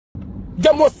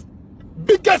The most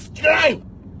biggest crime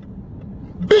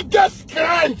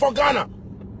for Ghana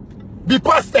be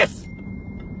pastors.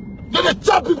 They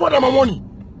chop people that my money.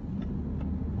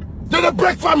 They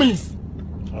break families.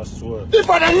 I swear. If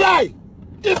I dey lie,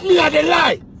 if me I dey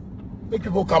lie, make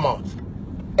people come out.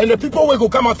 And the people will go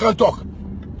come out can talk.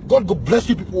 God go bless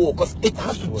you people because it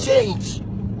has to change.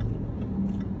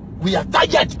 We are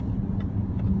tired.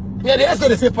 Yeah, they also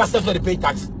they say pastors not they pay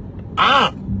tax.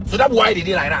 So that's why they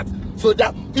did like that. So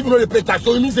that even though they pay tax,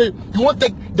 so it means say you won't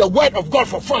take the word of God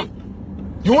for fun.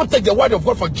 You won't take the word of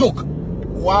God for joke.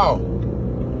 Wow.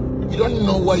 You don't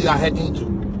know where you are heading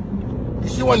to. You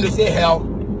see when they say hell,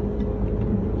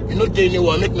 you know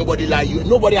anywhere, make nobody lie you.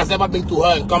 Nobody has ever been to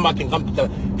hell and come back and come to tell.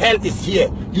 Hell is here.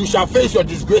 You shall face your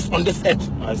disgrace on this earth.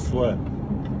 I swear.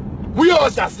 We all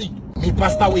shall see. Me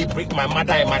pastor will break my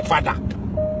mother and my father.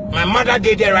 My mother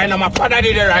did there right now, my father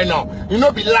did there right now. You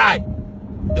know be lie.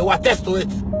 They will attest to it.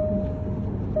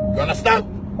 You understand?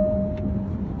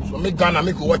 So make Ghana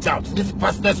make you watch out. These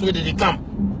pastors where did they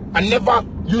come? I never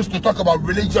used to talk about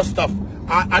religious stuff.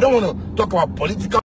 I don't want to talk about political